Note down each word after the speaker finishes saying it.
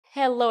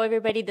Hello,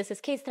 everybody. This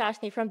is Kate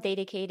Strachnyi from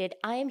DATAcated.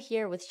 I am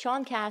here with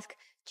Sean Kask,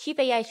 Chief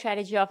AI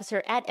Strategy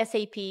Officer at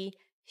SAP.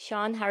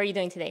 Sean, how are you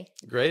doing today?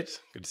 Great.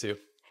 Good to see you.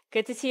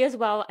 Good to see you as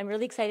well. I'm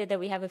really excited that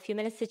we have a few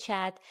minutes to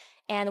chat.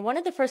 And one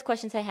of the first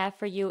questions I have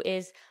for you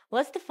is,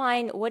 let's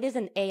define what is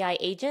an AI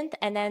agent,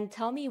 and then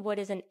tell me what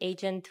is an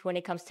agent when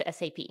it comes to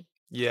SAP.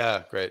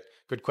 Yeah, great.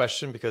 Good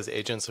question because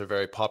agents are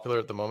very popular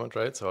at the moment,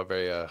 right? So a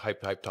very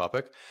hype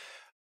topic.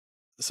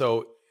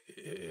 So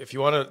if you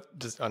want to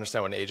just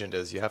understand what an agent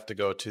is, you have to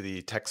go to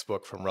the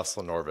textbook from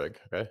Russell Norvig,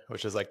 okay?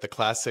 Which is like the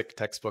classic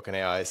textbook in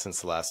AI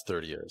since the last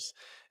 30 years.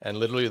 And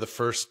literally the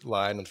first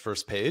line on the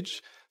first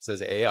page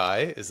says AI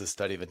is the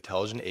study of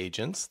intelligent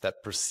agents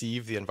that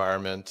perceive the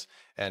environment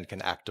and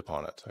can act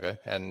upon it, okay?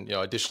 And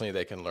additionally,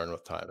 they can learn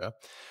with time, yeah?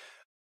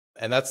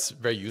 And that's a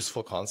very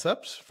useful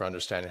concept for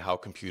understanding how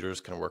computers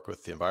can work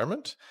with the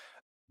environment,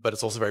 but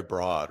it's also very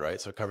broad,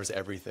 right? So it covers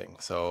everything.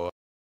 So,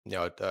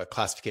 a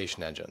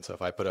classification engine. So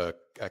if I put a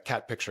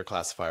cat picture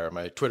classifier on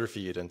my Twitter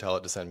feed and tell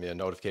it to send me a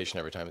notification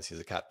every time it sees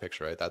a cat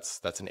picture, right?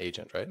 That's an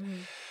agent, right?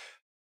 Mm-hmm.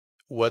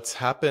 What's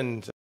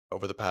happened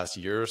over the past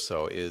year or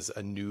so is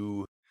a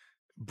new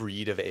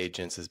breed of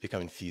agents is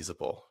becoming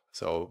feasible.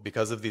 So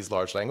because of these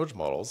large language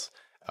models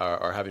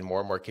are having more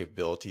and more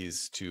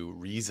capabilities to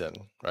reason,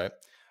 right?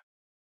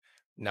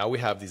 Now we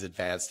have these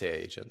advanced AI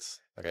agents,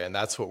 okay? And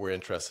that's what we're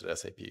interested in at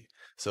SAP.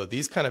 So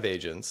these kind of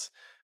agents,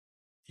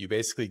 you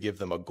basically give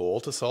them a goal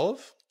to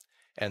solve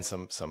and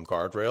some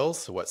guardrails.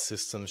 So what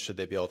systems should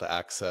they be able to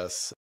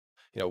access?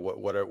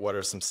 What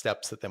are some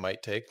steps that they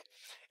might take?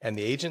 And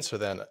the agents are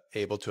then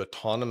able to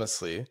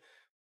autonomously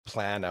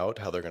plan out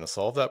how they're going to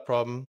solve that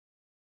problem,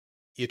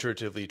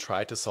 iteratively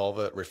try to solve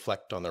it,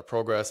 reflect on their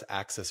progress,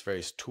 access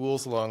various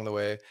tools along the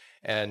way,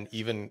 and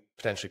even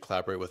potentially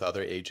collaborate with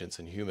other agents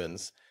and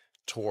humans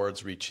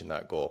towards reaching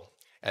that goal.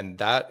 And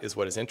that is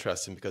what is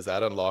interesting because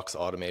that unlocks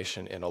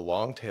automation in a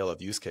long tail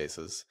of use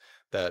cases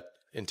that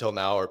until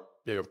now are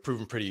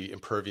proven pretty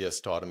impervious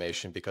to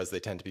automation because they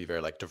tend to be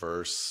very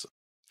diverse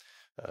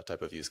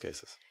type of use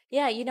cases.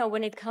 Yeah,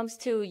 when it comes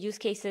to use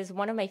cases,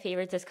 one of my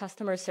favorites is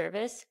customer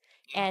service.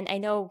 And I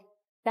know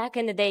back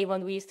in the day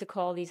when we used to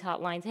call these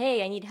hotlines,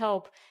 hey, I need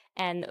help.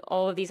 And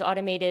all of these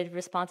automated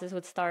responses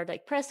would start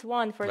like, press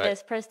 1 for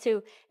this, press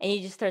 2. And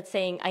you just start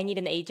saying, I need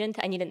an agent,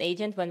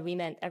 when we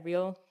meant a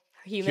real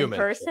human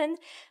person.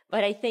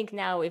 But I think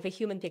now if a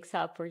human picks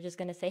up, we're just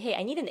going to say, hey,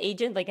 I need an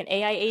agent, like an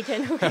AI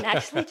agent who can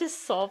actually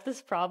just solve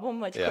this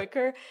problem much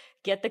quicker,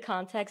 get the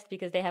context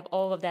because they have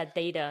all of that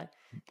data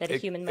that a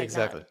human might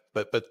exactly.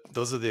 not. But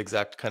those are the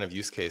exact kind of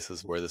use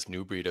cases where this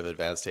new breed of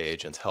advanced AI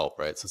agents help,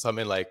 right? So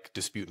something like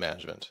dispute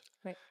management.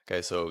 Right.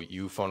 Okay, so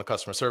you phone a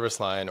customer service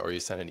line or you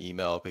send an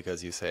email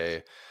because you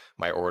say,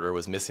 my order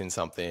was missing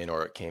something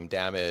or it came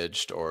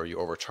damaged or you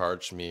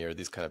overcharged me or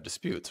these kind of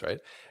disputes, right?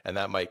 And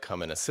that might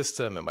come in a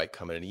system, it might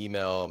come in an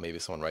email, maybe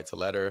someone writes a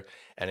letter,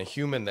 and a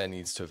human then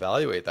needs to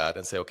evaluate that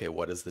and say, okay,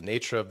 what is the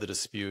nature of the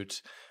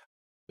dispute?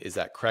 Is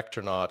that correct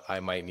or not?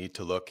 I might need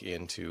to look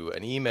into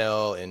an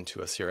email,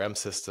 into a CRM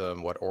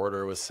system, what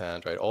order was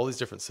sent, right? All these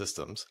different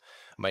systems.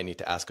 I might need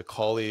to ask a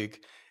colleague,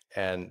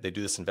 and they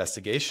do this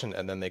investigation,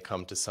 and then they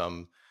come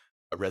to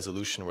a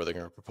resolution where they're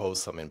going to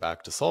propose something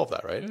back to solve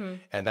that, right? Mm-hmm.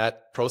 And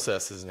that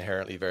process is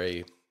inherently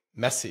very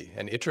messy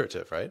and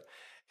iterative, right?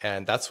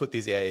 And that's what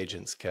these AI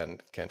agents can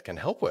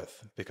help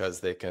with because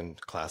they can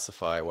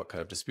classify what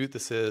kind of dispute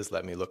this is,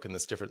 let me look in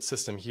this different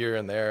system here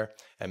and there,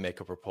 and make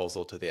a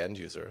proposal to the end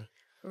user.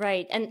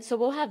 Right. And so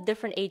we'll have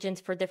different agents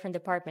for different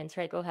departments,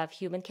 right? We'll have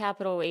human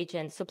capital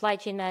agents, supply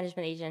chain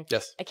management agents,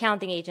 Yes.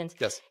 accounting agents.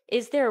 Yes.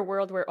 Is there a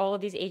world where all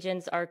of these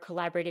agents are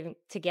collaborating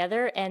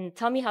together? And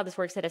tell me how this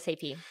works at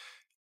SAP.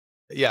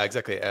 Yeah,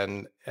 exactly.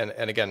 And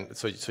again,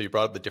 so you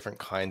brought up the different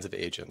kinds of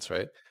agents,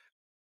 right?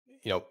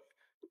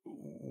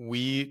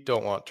 We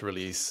don't want to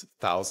release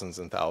thousands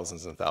and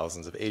thousands and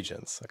thousands of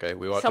agents. Okay,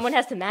 we want someone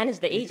has to manage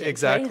the agents.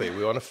 Exactly. Right?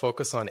 We want to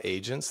focus on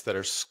agents that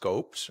are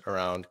scoped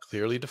around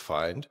clearly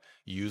defined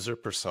user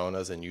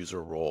personas and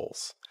user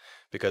roles.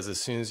 Because as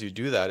soon as you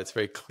do that, it's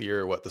very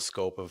clear what the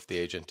scope of the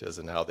agent is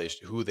and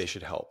who they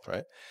should help,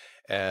 right?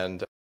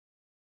 And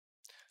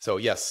so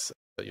yes,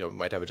 we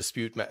might have a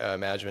dispute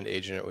management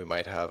agent, we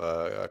might have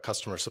a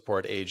customer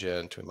support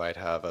agent, we might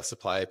have a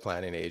supply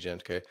planning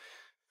agent, okay,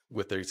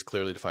 with these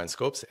clearly defined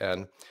scopes.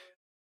 And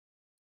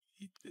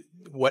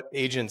what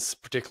agents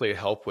particularly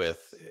help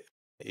with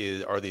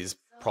are these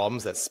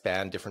problems that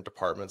span different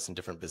departments and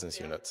different business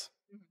units.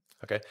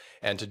 Okay,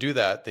 and to do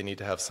that, they need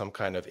to have some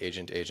kind of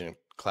agent-agent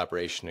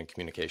collaboration and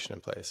communication in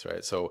place,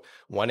 right? So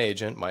one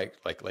agent might,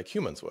 like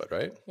humans would,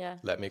 right? Yeah.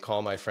 Let me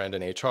call my friend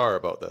in HR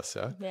about this.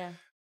 Yeah. Yeah.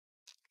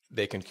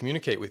 They can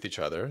communicate with each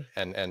other,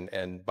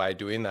 and by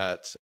doing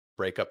that,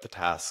 break up the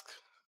task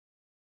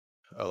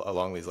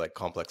along these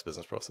complex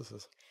business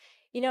processes.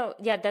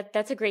 Yeah,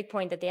 that's a great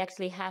point that they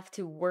actually have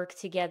to work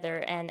together.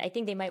 And I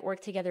think they might work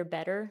together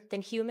better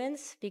than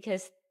humans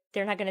because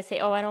they're not going to say,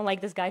 oh, I don't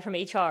like this guy from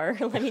HR.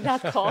 Let me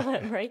not call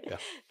him, right? Yeah.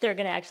 They're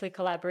going to actually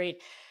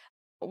collaborate.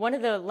 One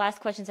of the last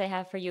questions I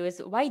have for you is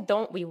why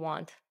don't we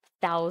want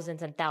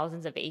thousands and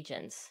thousands of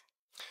agents?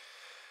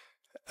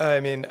 I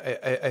mean,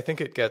 I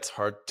think it gets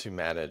hard to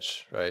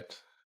manage, right?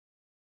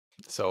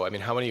 So, I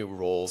mean, how many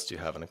roles do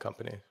you have in a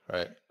company,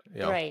 right?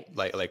 You know, Right,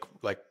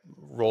 like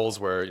roles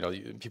where, you know,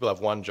 people have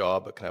one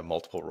job but can have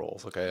multiple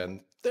roles, okay?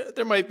 And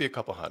there might be a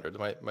couple hundred,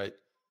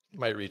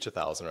 might reach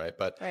 1,000, right?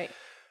 But right.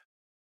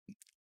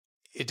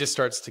 it just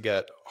starts to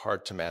get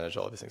hard to manage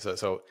all of these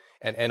things.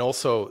 And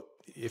also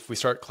if we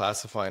start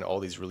classifying all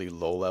these really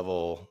low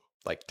level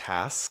like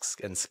tasks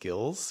and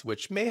skills,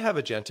 which may have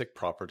agentic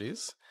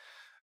properties,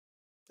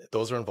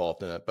 those are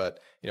involved in it. But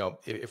you know,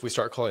 if we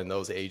start calling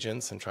those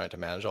agents and trying to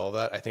manage all of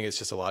that, I think it's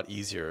just a lot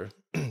easier.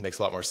 Makes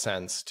a lot more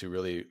sense to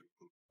really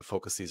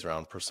focus these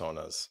around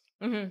personas.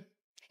 Hmm.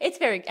 It's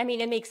very, I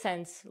mean, it makes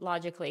sense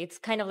logically. It's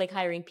kind of like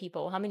hiring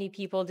people. How many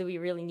people do we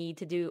really need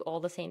to do all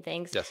the same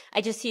things? Yes.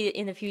 I just see it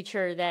in the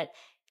future that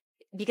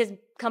because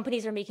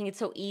companies are making it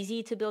so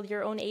easy to build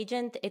your own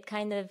agent, it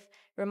kind of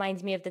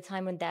reminds me of the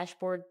time when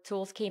dashboard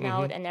tools came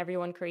out Hmm. and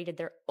everyone created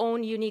their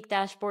own unique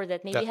dashboard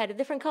that maybe Yeah. had a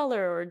different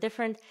color or a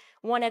different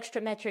one extra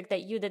metric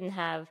that you didn't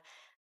have.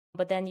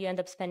 But then you end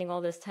up spending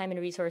all this time and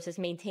resources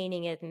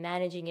maintaining it,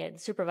 managing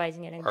it,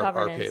 supervising it, and RPA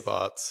governance.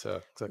 bots.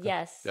 Exactly.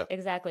 Yes, Yeah.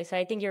 exactly. So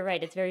I think you're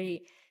right. It's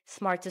very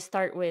smart to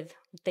start with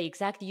the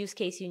exact use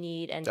case you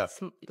need, and Yeah.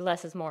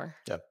 less is more.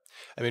 Yeah,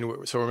 I mean,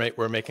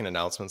 we're making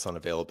announcements on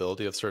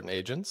availability of certain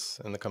agents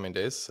in the coming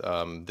days.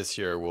 This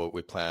year,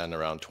 we plan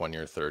around 20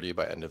 or 30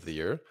 by end of the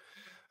year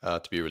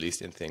to be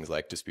released in things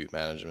like dispute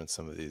management,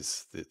 some of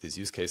these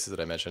use cases that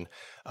I mentioned.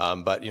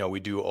 But you know, we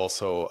do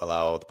also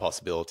allow the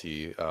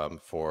possibility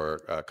for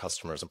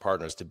customers and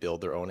partners to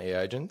build their own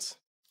AI agents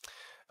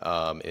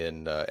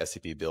in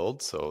SAP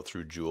Build, so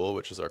through Joule,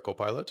 which is our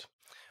copilot.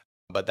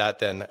 But that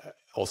then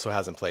also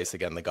has in place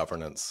again the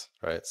governance,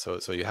 right? So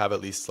you have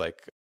at least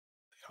like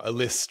a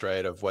list,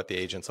 right, of what the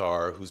agents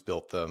are, who's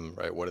built them,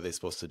 right, what are they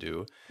supposed to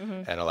do,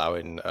 Hmm. and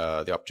allowing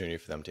the opportunity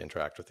for them to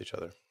interact with each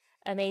other.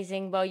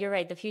 Amazing. Well, you're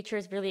right. The future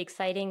is really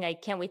exciting. I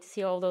can't wait to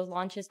see all those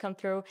launches come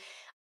through.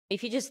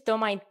 If you just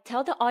don't mind,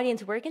 tell the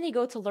audience where can they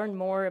go to learn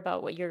more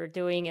about what you're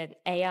doing at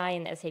AI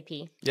and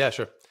SAP? Yeah,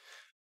 sure.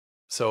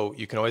 So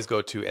you can always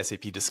go to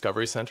SAP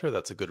Discovery Center.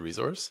 That's a good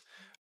resource.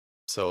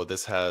 So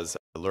this has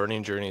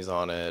learning journeys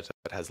on it.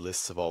 It has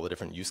lists of all the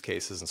different use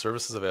cases and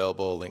services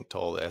available, linked to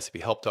all the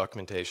SAP help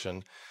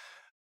documentation.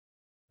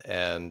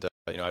 And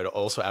you know, I'd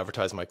also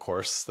advertise my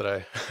course that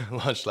I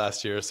launched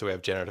last year. So we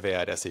have generative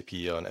AI at SAP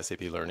on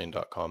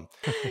saplearning.com.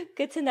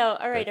 Good to know.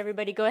 All right, Great.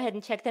 everybody, go ahead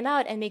and check them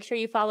out and make sure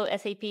you follow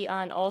SAP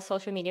on all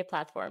social media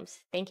platforms.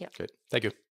 Thank you. Great. Thank you.